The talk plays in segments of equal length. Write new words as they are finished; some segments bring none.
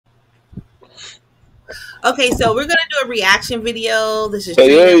Okay, so we're gonna do a reaction video. This is Hey,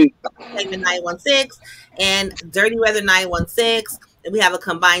 Drena hey. segment 916 and Dirty Weather 916. And we have a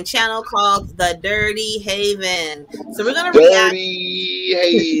combined channel called The Dirty Haven. So we're gonna react Dirty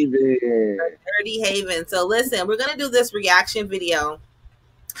Haven. Dirty Haven. So listen, we're gonna do this reaction video.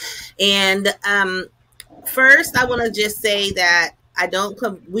 And first I wanna just say that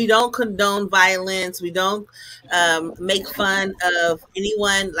we don't condone violence. We don't make fun of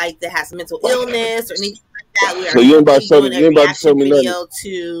anyone like that has mental illness or anything like that. We So are you ain't about to simply show me. doing You a ain't about to show reaction me nothing. video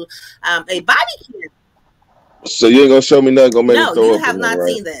to a body cam. So you ain't gonna show me nothing. Gonna make me No, throw you up or have nothing, not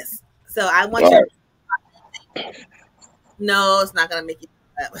right? seen this. So I want All you. right. No, it's not gonna make you.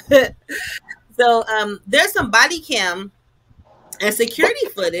 Up. So there's some body cam and security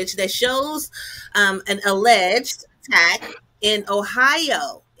footage that shows an alleged attack in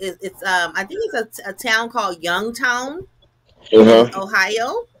Ohio. It's I think it's a town called Youngtown in Uh-huh.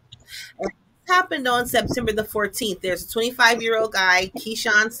 Ohio. And it happened on September the 14th. There's a 25-year-old guy,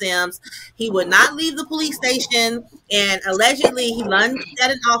 Keishaun Sims. He would not leave the police station, and allegedly he lunged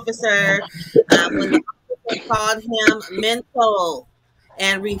at an officer when the officer called him mental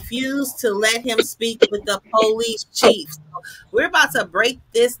and refused to let him speak with the police chief. So we're about to break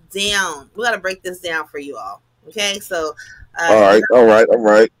this down. We got to break this down for you all. Okay, so All right. All right. All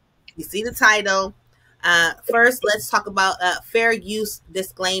right. you see the title. First, let's talk about fair use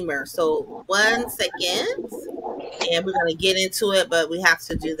disclaimer. So 1 second, and we're gonna get into it, but we have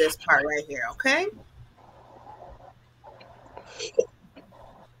to do this part right here. Okay.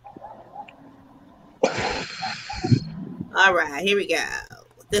 All right, here we go.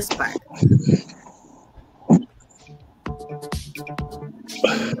 This part.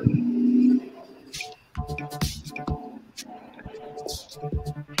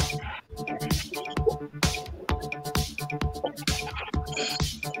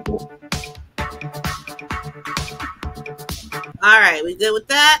 All right, we good with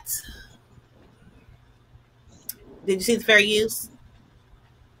that? Did you see the fair use?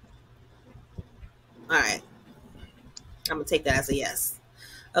 All right, I'm gonna take that as a yes.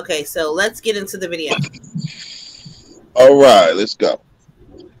 Okay, so let's get into the video. All right. Let's go.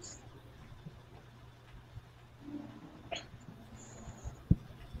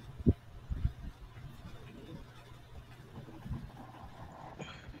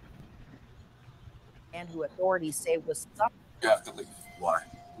 And who authorities say was some. You have to leave. Why?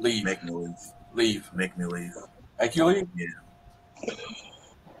 Leave. Make me leave. Leave. Make me leave. Make you leave? Yeah.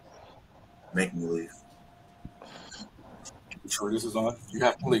 Make me leave. You sure this is on? You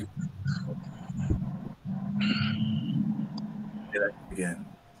have to leave. Say that again.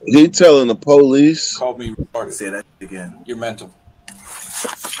 He telling the police. Called me retarded. Say that again. You're mental.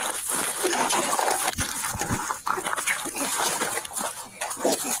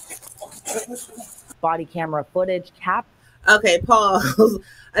 Body camera footage Okay, pause.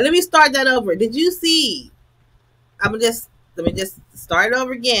 Let me start that over. Did you see? Let me just start it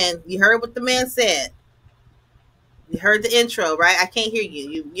over again. You heard what the man said. You heard the intro, right? I can't hear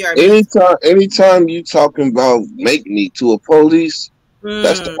you. You are Anytime you talking about make me to a police,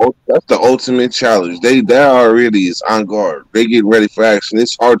 that's the ultimate challenge. They already is on guard. They get ready for action.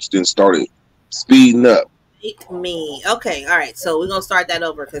 This heart's then started speeding up. me. Okay, all right. So we're gonna start that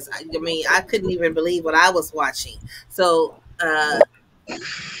over because I couldn't even believe what I was watching. So and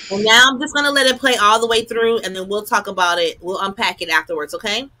now I'm just gonna let it play all the way through, and then we'll talk about it. We'll unpack it afterwards.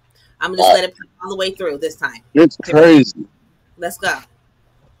 Okay? I'm gonna just let it play all the way through this time. It's crazy. Let's go.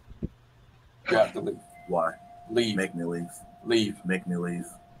 You have to leave. Why? Leave. Make me leave. Leave. Make me leave.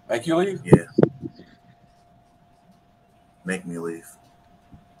 Make you leave? Yeah. Make me leave.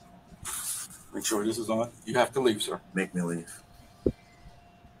 Make sure this is on. You have to leave, sir. Make me leave.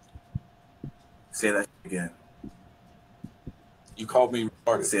 Say that again. You called me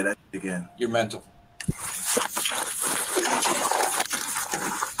retarded. Say that again. You're mental.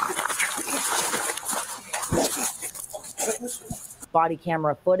 body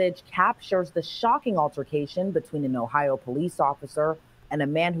camera footage captures the shocking altercation between an Ohio police officer and a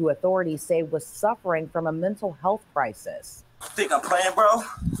man who authorities say was suffering from a mental health crisis. Think I'm playing, bro?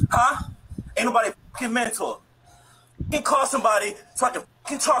 Huh? Ain't nobody fucking mental. You can call somebody so I can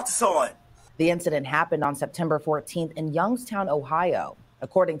fucking talk to someone. The incident happened on September 14th in Youngtown, Ohio.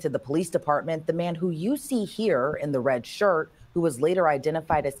 According to the police department, the man who you see here in the red shirt, who was later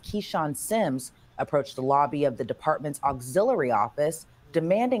identified as Keishaun Sims, approached the lobby of the department's auxiliary office,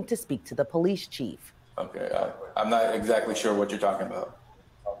 demanding to speak to the police chief. Okay, I'm not exactly sure what you're talking about.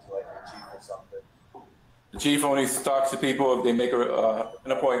 The chief only talks to people if they make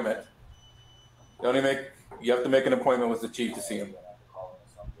an appointment. You have to make an appointment with the chief to see him.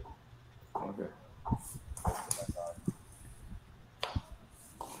 Okay.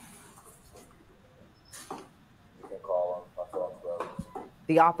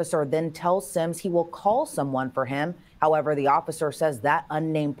 The officer then tells Sims he will call someone for him. However, the officer says that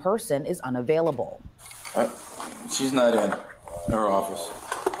unnamed person is unavailable. She's not in her office.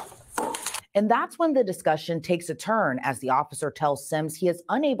 And that's when the discussion takes a turn as the officer tells Sims he is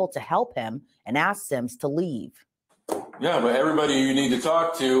unable to help him and asks Sims to leave. Yeah, but everybody you need to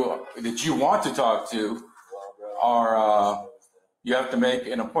talk to, that you want to talk to, are, you have to make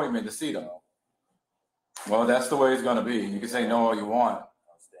an appointment to see them. Well, that's the way it's going to be. You can say no all you want.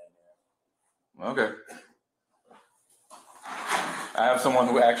 Okay. I have someone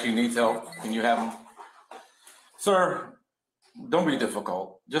who actually needs help. Can you have him? Sir, don't be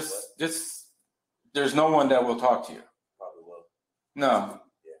difficult. Just, there's no one that will talk to you. Probably will. No.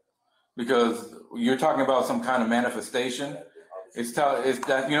 Because you're talking about some kind of manifestation. It's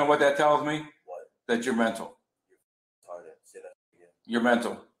that, you know what that tells me? What? That you're mental. Say that again. You're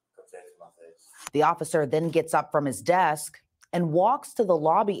mental. Come say it to my face. The officer then gets up from his desk and walks to the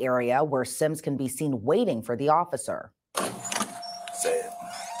lobby area where Sims can be seen waiting for the officer. Say it.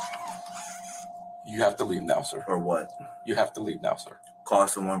 You have to leave now, sir. Or what? You have to leave now, sir. Call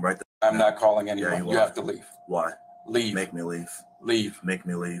someone right there. I'm not calling anyone. Yeah, you have to leave. Why? Leave. Make me leave. Leave. Make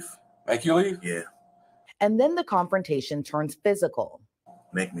me leave. Make you leave? Yeah. And then the confrontation turns physical.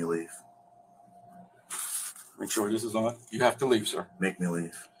 Make me leave. Make sure this is on. You have to leave, sir. Make me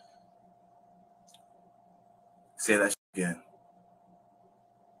leave. Say that again.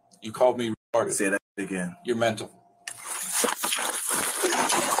 You called me retarded. Say that again. You're mental.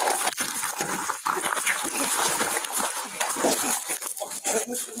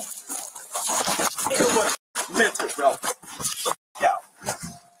 Mental, bro. Yeah.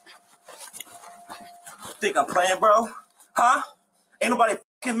 Think I'm playing, bro? Huh? Ain't nobody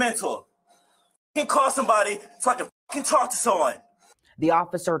fucking mental. Can call somebody so I can fucking talk to someone. The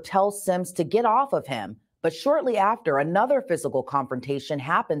officer tells Sims to get off of him, but shortly after, another physical confrontation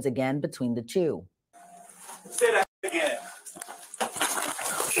happens again between the two. Say that again.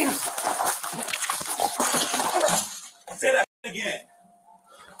 Say that again.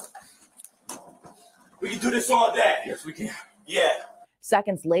 We can do this all day. Yes, we can. Yeah.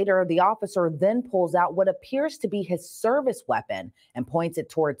 Seconds later, the officer then pulls out what appears to be his service weapon and points it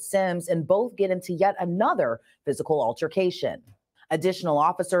towards Sims, and both get into yet another physical altercation. Additional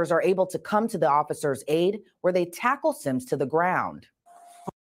officers are able to come to the officer's aid, where they tackle Sims to the ground.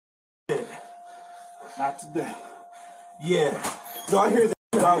 Not today. Yeah. Do I hear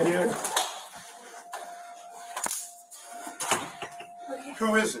that out here?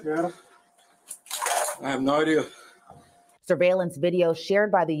 Who is it, man? I have no idea. Surveillance video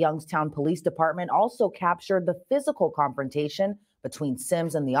shared by the Youngtown Police Department also captured the physical confrontation between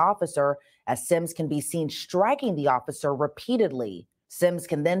Sims and the officer, as Sims can be seen striking the officer repeatedly. Sims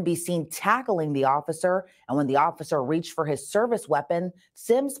can then be seen tackling the officer, and when the officer reached for his service weapon,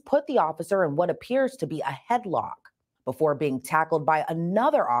 Sims put the officer in what appears to be a headlock before being tackled by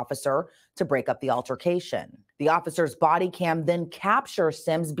another officer to break up the altercation. The officer's body cam then captures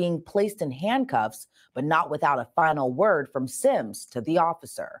Sims being placed in handcuffs, but not without a final word from Sims to the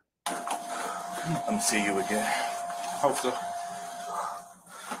officer. I'm gonna see you again. Hope so.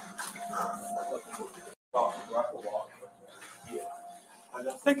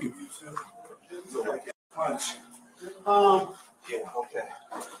 Thank you. Punch. Yeah, okay.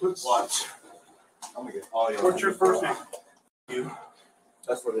 Let's watch. I'm gonna get all your. What's your first name? You.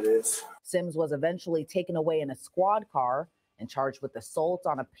 That's what it is. Sims was eventually taken away in a squad car and charged with assault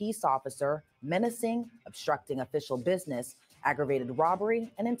on a peace officer, menacing, obstructing official business, aggravated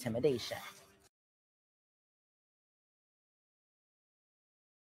robbery, and intimidation.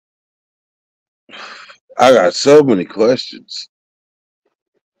 I got so many questions.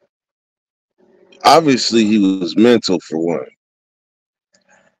 Obviously, he was mental for one.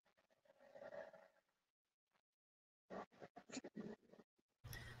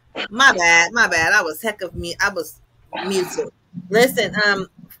 My bad. I was muted. Listen,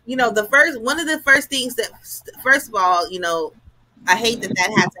 one of the first things that, first of all, I hate that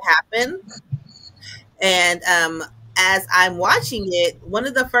had to happen. And as I'm watching it, one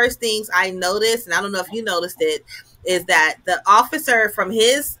of the first things I noticed, and I don't know if you noticed it, is that the officer from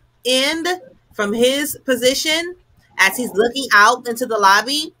his position, as he's looking out into the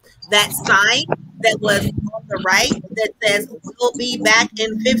lobby, that sign that was on the right that says "We'll be back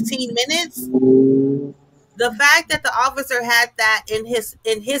in 15 minutes." The fact that the officer had that in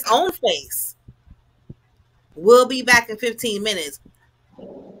his own face, "We'll be back in 15 minutes."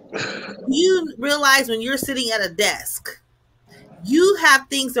 You realize when you're sitting at a desk, you have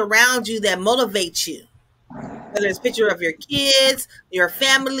things around you that motivate you. Whether it's a picture of your kids, your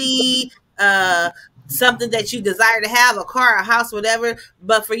family, something that you desire to have, a car, a house, whatever.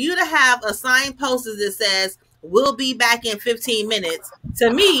 But for you to have a sign posted that says, "We'll be back in 15 minutes,"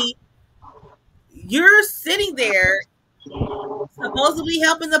 to me, you're sitting there supposedly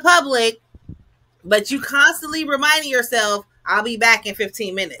helping the public, but you constantly reminding yourself, "I'll be back in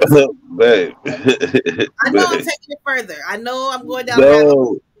 15 minutes." Babe. I know I'm taking it further. I know I'm going down the rabbit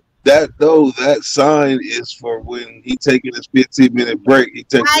hole. That sign is for when he taking his 15-minute break. He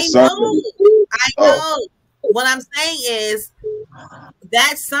takes the sign. I know. What I'm saying is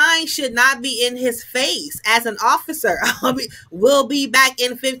that sign should not be in his face as an officer. We'll be back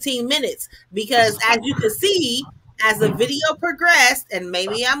in 15 minutes, because as you can see, as the video progressed, and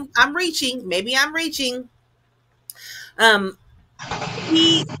maybe I'm reaching.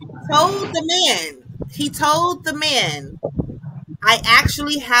 He told the man, "I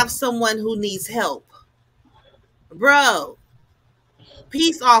actually have someone who needs help." Bro,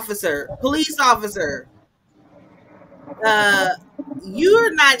 police officer,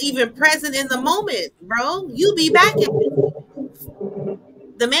 you're not even present in the moment, bro. You be back in 15 minutes.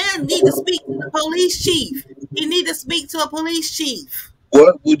 The man need to speak to the police chief. He need to speak to a police chief.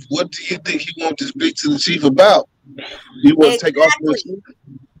 What do you think he wants to speak to the chief about? He want to take off his.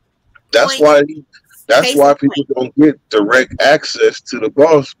 That's why people don't get direct access to the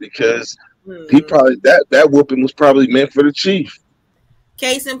boss, because he probably that whooping was probably meant for the chief.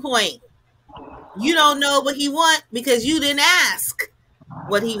 Case in point, you don't know what he want because you didn't ask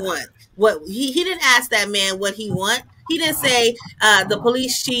what he want. What he didn't ask that man what he want. He didn't say the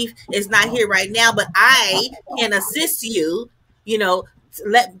police chief is not here right now, but I can assist you. You know,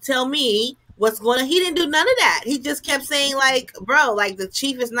 tell me what's going on. He didn't do none of that. He just kept saying, like, bro, like, the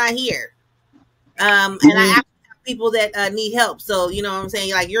chief is not here. And I have people that need help. So, you know what I'm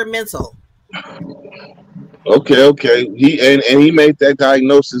saying? Like, you're mental. Okay. He made that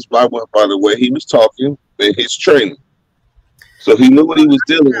diagnosis by the way he was talking in his training. So he knew what he was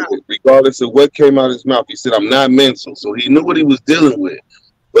dealing with, regardless of what came out of his mouth. He said, "I'm not mental." So he knew what he was dealing with.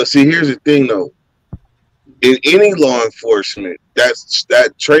 But see, here's the thing, though. In any law enforcement,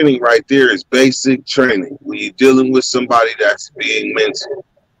 that training right there is basic training when you're dealing with somebody that's being mental.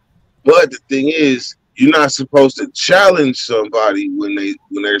 But the thing is, you're not supposed to challenge somebody when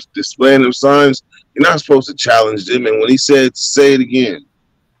they're displaying them signs. You're not supposed to challenge them. And when he said, "Say it again,"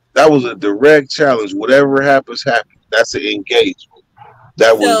 that was a direct challenge. Whatever happens, happens. That's an engagement.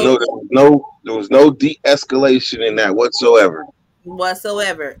 There was no de-escalation in that whatsoever.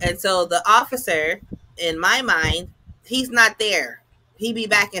 And so the officer, in my mind, he's not there. He be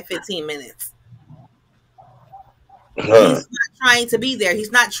back in 15 minutes. He's not trying to be there.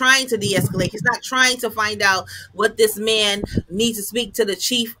 He's not trying to de-escalate. He's not trying to find out what this man needs to speak to the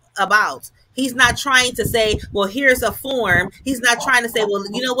chief about. He's not trying to say, "Well, here's a form." He's not trying to say, "Well,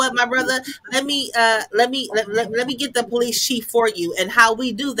 you know what, my brother, let me get the police chief for you." And how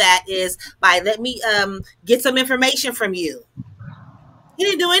we do that is by let me get some information from you. He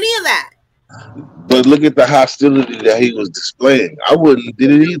didn't do any of that. But look at the hostility that he was displaying. I wouldn't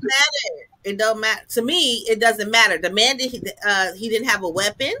did it either. It don't matter to me. It doesn't matter. The man he didn't have a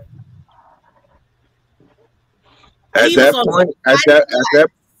weapon.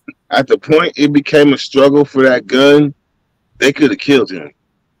 At the point it became a struggle for that gun, they could have killed him.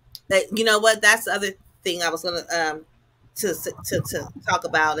 You know what? That's the other thing I was gonna to talk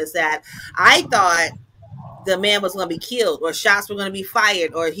about, is that I thought the man was gonna be killed, or shots were gonna be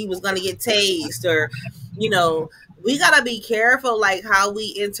fired, or he was gonna get tased, or, you know, we gotta be careful, like, how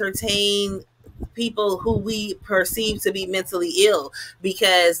we entertain people who we perceive to be mentally ill,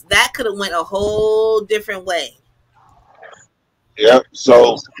 because that could have went a whole different way. Yep.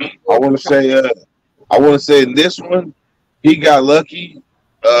 So I want to say in this one, he got lucky.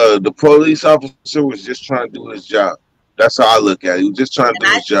 The police officer was just trying to do his job. That's how I look at it. He was just trying to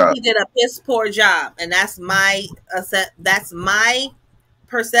do his job. He did a piss poor job, and that's my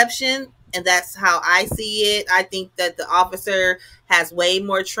perception, and that's how I see it. I think that the officer has way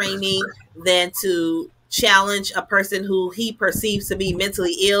more training than to challenge a person who he perceives to be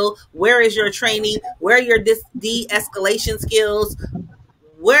mentally ill. Where is your training? Where are your de-escalation skills?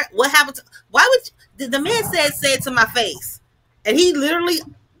 What happened? Did the man say it to my face, and he literally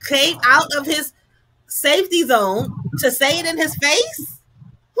came out of his safety zone to say it in his face?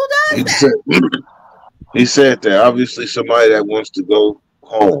 Who does that? He said that. Obviously somebody that wants to go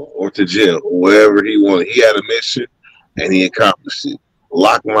home or to jail, or wherever he wanted. He had a mission and he accomplished it.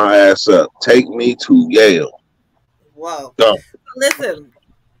 Lock my ass up. Take me to Yale. Whoa. Go. Listen,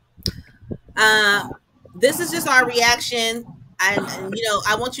 this is just our reaction. And you know,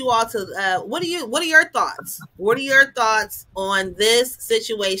 I want you all to what are your thoughts? What are your thoughts on this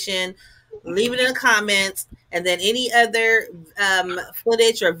situation? leave it in the comments. And then any other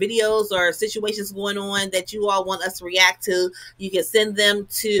footage or videos or situations going on that you all want us to react to, you can send them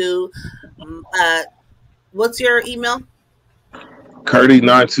to, what's your email?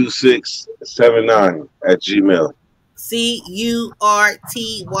 Curdy92679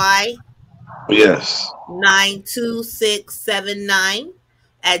 CURTY Yes. 92679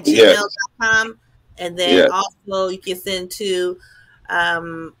 at Yes. gmail.com. And then Yes. also you can send to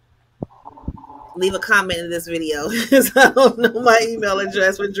leave a comment in this video. I don't know my email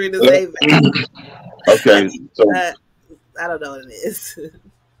address for Drena Saving. Okay. So I don't know what it is.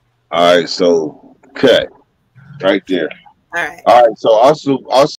 all right, so cut right there. All right. All right, so also